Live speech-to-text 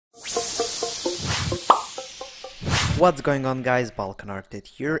What's going on, guys? Balkan Architect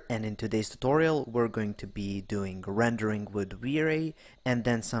here, and in today's tutorial we're going to be doing rendering with Vray and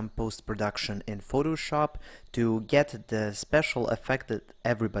then some post-production in Photoshop to get the special effect that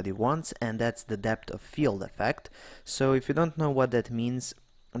everybody wants, and that's the depth of field effect. So if you don't know what that means,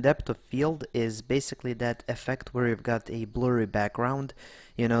 depth of field is basically that effect where you've got a blurry background.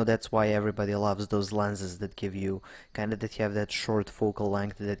 You know, that's why everybody loves those lenses that give you that have that short focal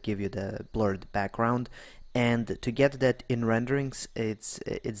length that give you the blurred background. And to get that in renderings, it's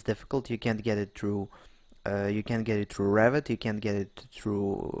difficult. You can't get it through Revit, you can't get it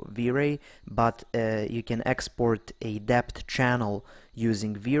through Vray, but you can export a depth channel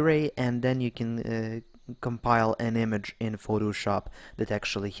using Vray, and then you can compile an image in Photoshop that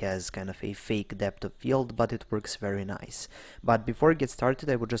actually has kind of a fake depth of field, but it works very nice. But before we get started,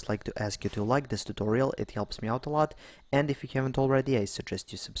 I would just like to ask you to like this tutorial. It helps me out a lot, and if you haven't already, I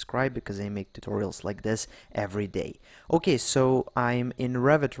suggest you subscribe because I make tutorials like this every day. Okay, so I'm in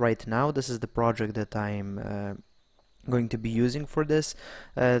Revit right now. This is the project that I'm going to be using for this.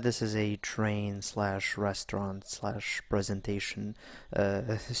 This is a train slash restaurant slash presentation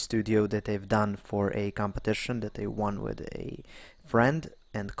studio that I've done for a competition that I won with a friend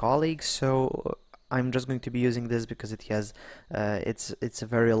and colleague. So I'm just going to be using this because it has it's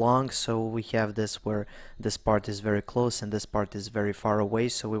very long, so we have this where this part is very close and this part is very far away,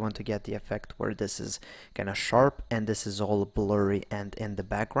 so we want to get the effect where this is kind of sharp and this is all blurry and in the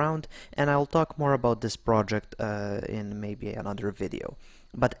background, and I'll talk more about this project in maybe another video.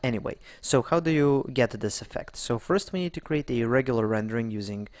 But anyway, so how do you get this effect? So first we need to create a regular rendering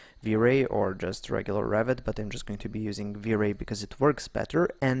using Vray or just regular Revit, but I'm just going to be using Vray because it works better,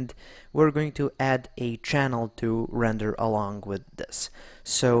 and we're going to add a channel to render along with this.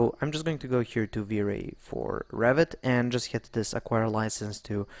 So I'm just going to go here to Vray for Revit and just hit this acquire license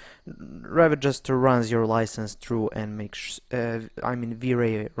to Revit, just to runs your license through and makes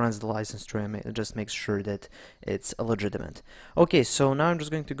Vray runs the license through and just makes sure that it's legitimate. Okay, so now I'm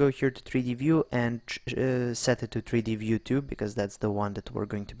just going to go here to 3D view and set it to 3D view 2 because that's the one that we're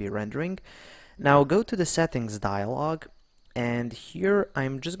going to be rendering. Now go to the settings dialog, and here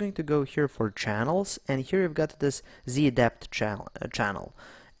I'm just going to go here for channels, and here you've got this Z depth channel,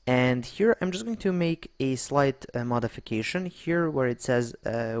 and here I'm just going to make a slight modification here where it says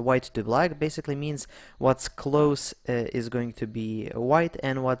white to black. Basically means what's close is going to be white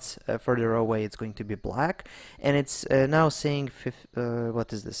and what's further away it's going to be black, and it's now saying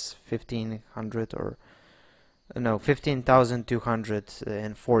what is this, 1500 or no,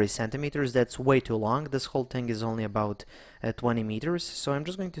 15,240 centimeters. That's way too long. This whole thing is only about 20 meters, so I'm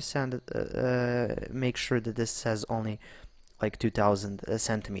just going to send it, make sure that this says only like 2000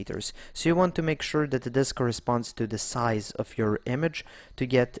 centimeters. So you want to make sure that this corresponds to the size of your image to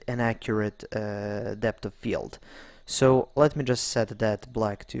get an accurate depth of field. So let me just set that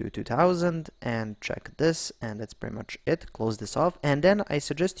black to 2000 and check this, and that's pretty much it. Close this off, and then I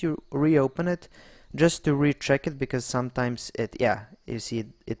suggest you reopen it just to recheck it, because sometimes you see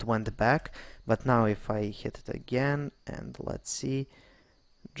it went back. But now if I hit it again and let's see,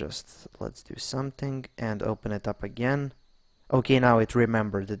 let's do something and open it up again. Okay, now it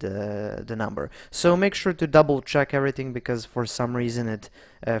remembered the number. So make sure to double check everything because for some reason it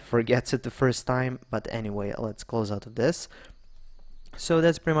forgets it the first time. But anyway, let's close out of this. So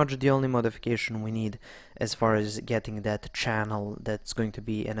that's pretty much the only modification we need as far as getting that channel that's going to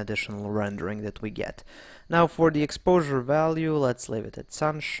be an additional rendering that we get. Now for the exposure value, let's leave it at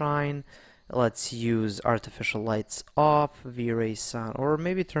sunshine. Let's use artificial lights off, V-Ray sun, or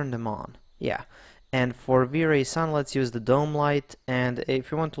maybe turn them on. Yeah. And for V-Ray sun, let's use the dome light. And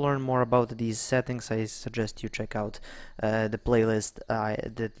if you want to learn more about these settings, I suggest you check out the playlist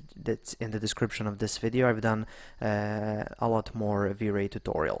that's in the description of this video. I've done a lot more V-Ray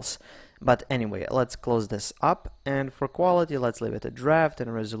tutorials. But anyway, let's close this up. And for quality, let's leave it at draft,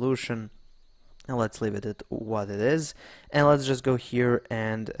 and resolution, and let's leave it at what it is. And let's just go here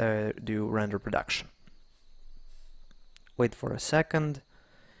and do render production. Wait for a second.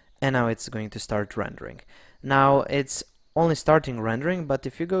 And now it's going to start rendering. Now it's only starting rendering, but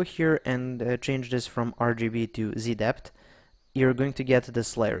if you go here and change this from RGB to Z depth, you're going to get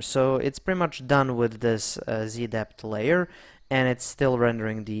this layer. So it's pretty much done with this Z depth layer, and it's still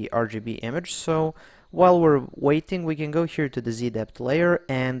rendering the RGB image. So while we're waiting, we can go here to the Z depth layer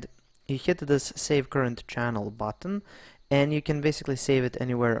and you hit this save current channel button, and you can basically save it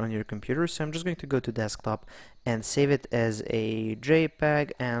anywhere on your computer. So I'm just going to go to desktop and save it as a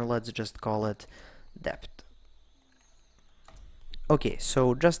JPEG, and let's just call it depth. Okay,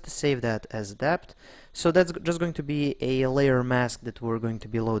 so just save that as Dept. So that's just going to be a layer mask that we're going to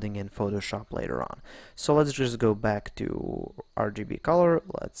be loading in Photoshop later on. So let's just go back to RGB color.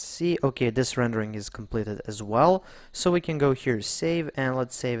 Let's see. Okay, this rendering is completed as well. So we can go here, save, and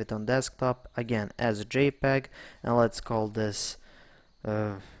let's save it on desktop again as a JPEG, and let's call this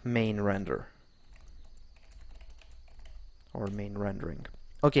main render or main rendering.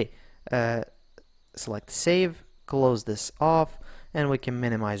 Okay, select save, close this off, and we can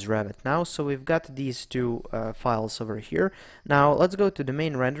minimize Revit now. So we've got these two files over here. Now let's go to the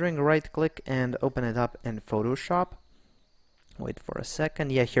main rendering, right click and open it up in Photoshop. Wait for a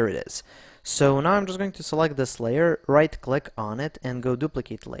second. Yeah, here it is. So now I'm just going to select this layer, right click on it and go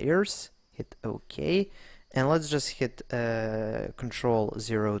duplicate layers, hit OK, and let's just hit Control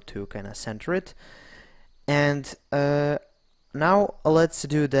 0 to kind of center it. And now let's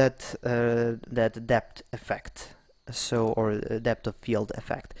do that depth effect. Or depth of field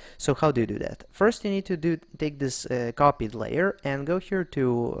effect. So how do you do that? First you need to take this copied layer and go here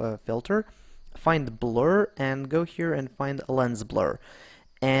to filter, find blur, and go here and find lens blur,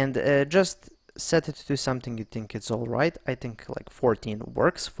 and just set it to something you think it's alright. I think like 14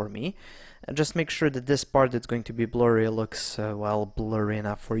 works for me. Just make sure that this part that's going to be blurry looks well blurry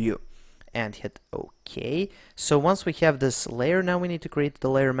enough for you, and hit OK. So once we have this layer, now we need to create the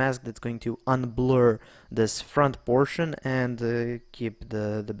layer mask that's going to unblur this front portion and keep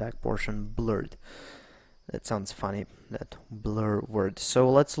the back portion blurred. That sounds funny, that blur word. So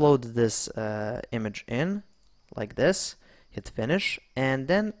let's load this image in like this, hit finish, and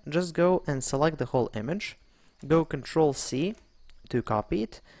then just go and select the whole image, go Control C to copy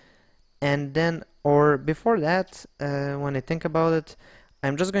it, and then, or before that, when I think about it,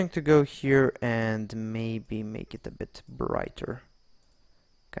 I'm just going to go here and maybe make it a bit brighter,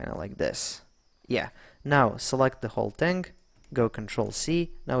 kind of like this. Yeah, now select the whole thing, go Control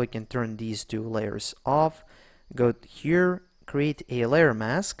C, now we can turn these two layers off, go here, create a layer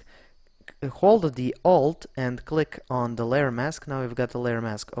mask, hold the Alt and click on the layer mask. Now we've got the layer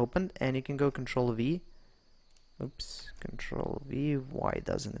mask opened, and you can go Control V, oops, Control V, why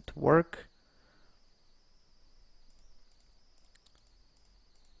doesn't it work?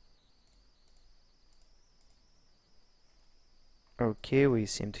 Okay, we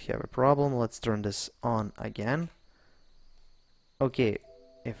seem to have a problem. Let's turn this on again. Okay,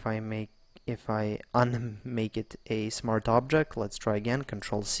 if I unmake it a smart object, let's try again.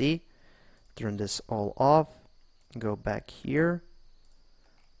 Control C, turn this all off, go back here,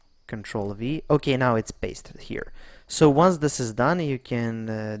 Control V. Okay, now it's pasted here. So once this is done, you can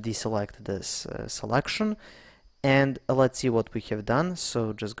deselect this selection. And let's see what we have done.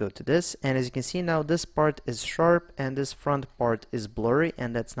 So just go to this, and as you can see now, this part is sharp and this front part is blurry,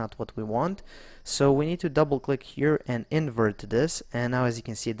 and that's not what we want. So we need to double click here and invert this, and now as you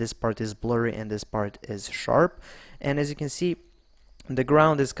can see, this part is blurry and this part is sharp. And as you can see, the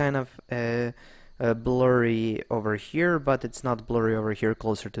ground is kind of blurry over here, but it's not blurry over here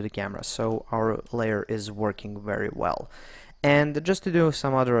closer to the camera. So our layer is working very well. And just to do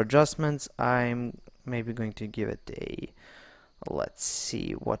some other adjustments, I'm maybe going to give it a, let's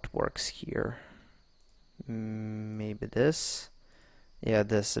see what works here, maybe this, yeah,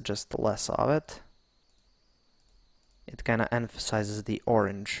 this, just less of it. It kind of emphasizes the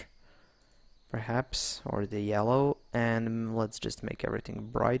orange perhaps, or the yellow, and let's just make everything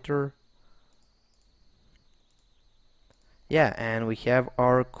brighter. Yeah, and we have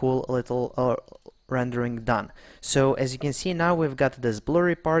our cool little rendering done. So as you can see now, we've got this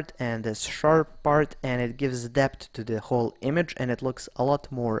blurry part and this sharp part, and it gives depth to the whole image, and it looks a lot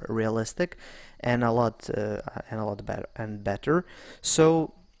more realistic and a lot better.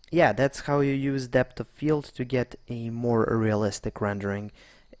 So yeah, that's how you use depth of field to get a more realistic rendering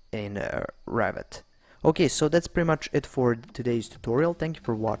in Revit. Okay, so that's pretty much it for today's tutorial. Thank you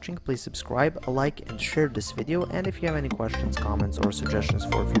for watching. Please subscribe, like, and share this video. And if you have any questions, comments, or suggestions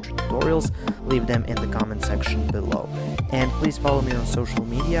for future tutorials, leave them in the comment section below. And please follow me on social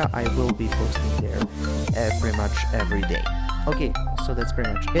media. I will be posting there pretty much every day. Okay, so that's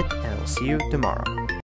pretty much it, and I'll see you tomorrow.